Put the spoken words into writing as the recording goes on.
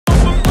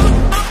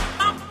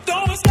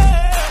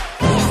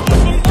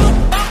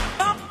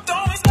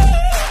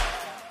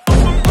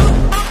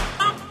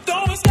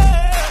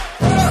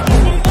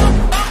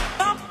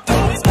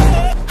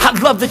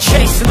the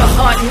chase and the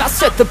hunt, and I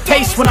set the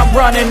pace when I'm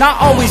running. I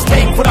always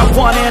take what I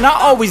want and I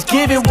always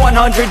give it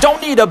 100. Don't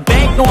need a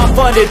bank, no I'm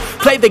funded.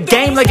 Play the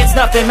game like it's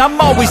nothing.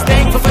 I'm always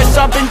thankful for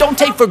something. Don't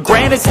take for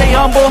granted, stay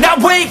humble. Now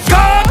wake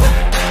up!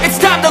 It's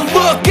time to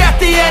look at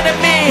the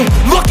enemy.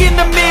 Look in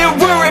the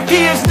mirror if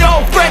he is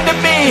no friend to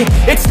me.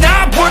 It's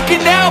not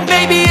working out,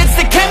 maybe it's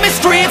the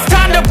chemistry. It's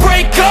time to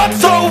break up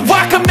so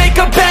I can make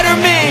a better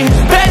me.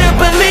 Better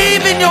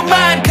believe in your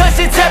mind, cause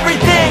it's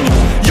everything.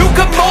 You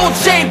can mold,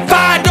 shape,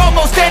 find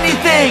almost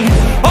anything.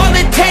 All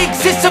it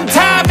takes is some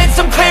time and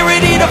some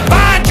clarity to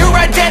find your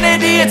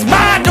identity. It's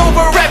mind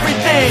over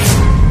everything.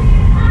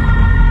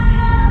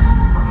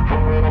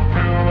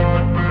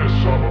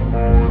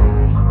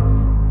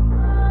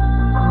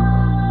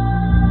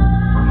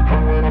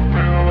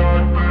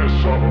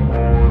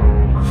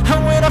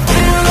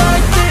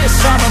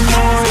 I'm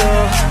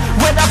immortal.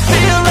 When I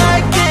feel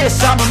like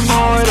this, I'm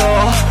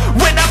immortal.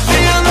 When I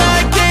feel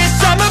like this,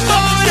 I'm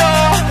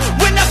immortal.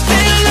 When I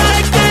feel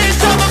like this,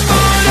 I'm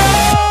immortal.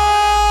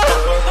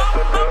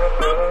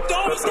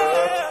 Don't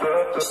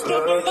stare,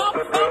 stepping up,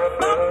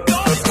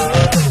 don't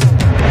stare.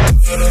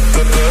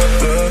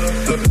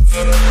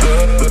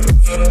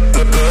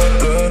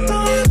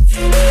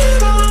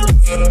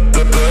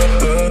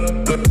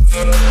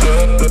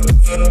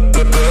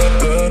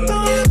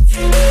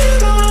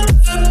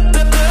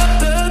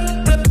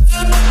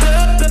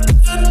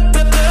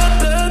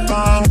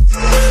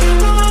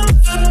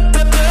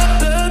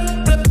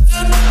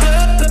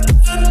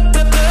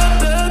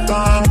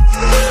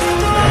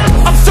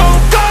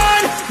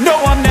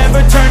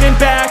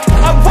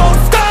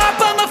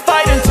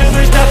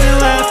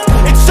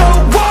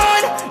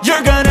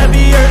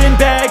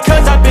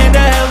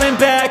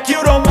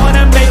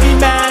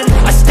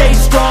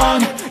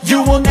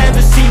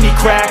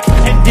 Crack.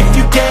 And if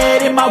you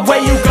get in my way,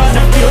 you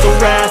gonna feel the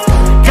wrath.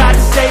 Gotta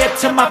say it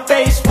to my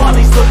face while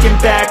he's looking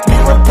back.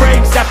 Mirror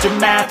breaks after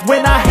math.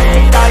 When I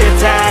hate, I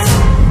attack.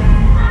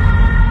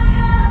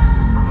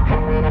 And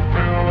when I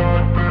feel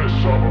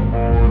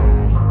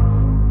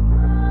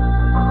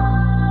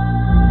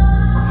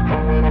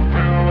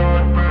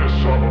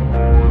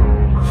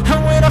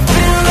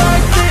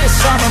like this,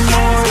 I'm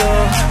immortal.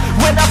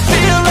 When I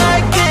feel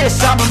like this,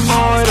 I'm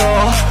immortal.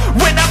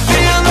 When I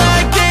feel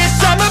like this,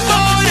 I'm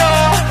immortal.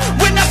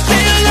 When I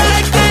feel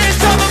like this,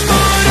 I'm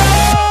immortal.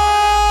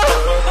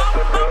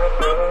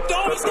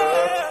 Don't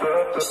stare,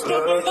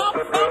 stepping up,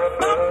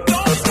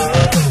 don't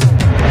stare.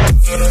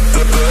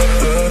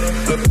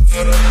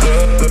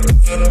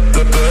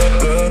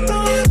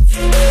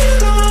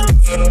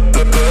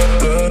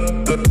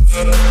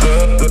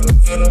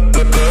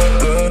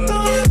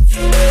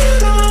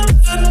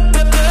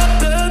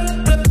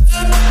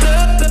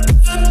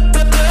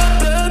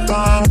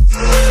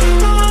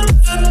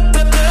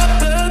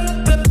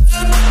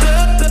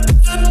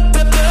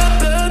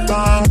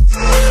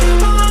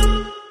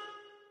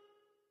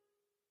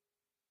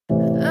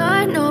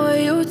 I know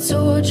you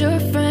told your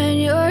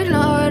friend you're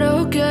not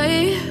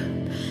okay,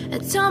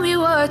 and tell me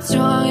what's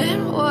wrong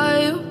and why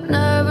you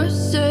never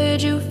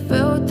said you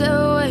felt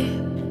that way.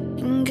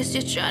 And guess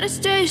you're trying to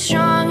stay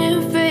strong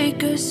and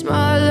fake a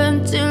smile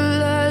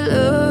until I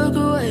look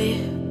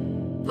away.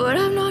 But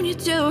I've known you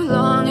too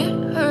long,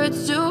 it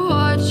hurts to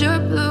watch your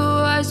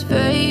blue eyes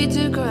fade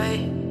to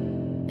gray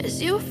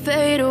as you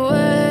fade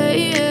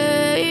away,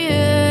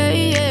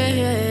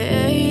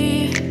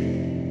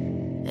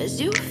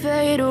 as you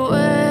fade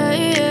away.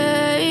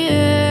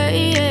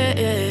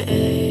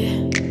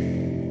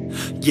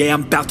 Yeah,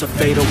 I'm about to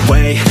fade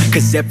away,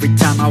 cause every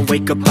time I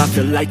wake up I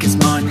feel like it's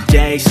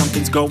Monday.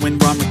 Something's going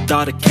wrong with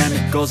all the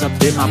chemicals up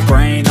in my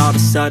brain. All of a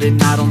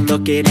sudden I don't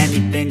look at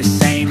anything the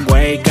same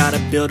way. Gotta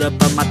build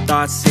up of my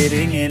thoughts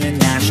sitting in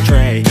an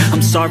ashtray.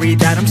 I'm sorry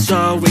that I'm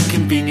so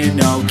inconvenient,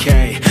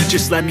 okay.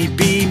 Just let me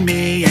be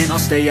me and I'll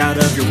stay out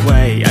of your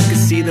way. I can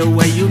see the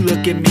way you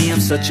look at me, I'm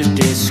such a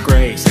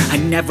disgrace. I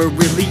never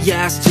really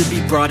asked to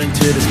be brought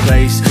into this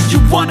place. You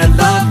wanna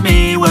love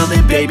me? Well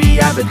then baby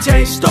I have a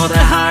taste. All the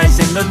highs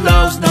and the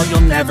lows, no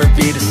you'll never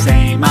be the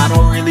same. I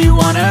don't really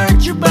wanna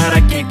hurt you but I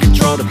can't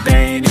control the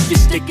pain. If you're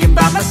sticking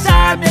by my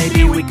side,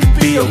 maybe we could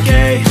be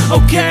okay.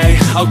 Okay,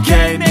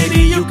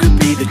 maybe you could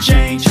be the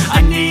change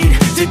I need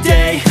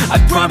today. I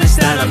promise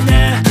that I've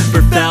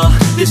never felt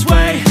this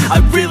way. I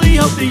really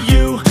hope that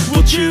you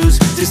will choose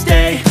to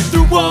stay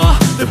through all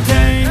the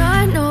pain.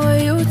 I know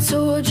you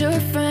told your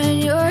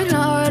friend you're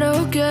not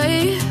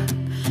okay,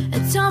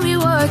 and tell me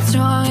what's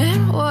wrong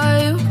and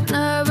why you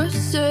never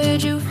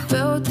said you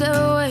felt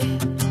that way.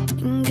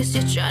 And guess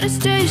you're trying to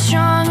stay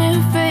strong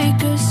and fake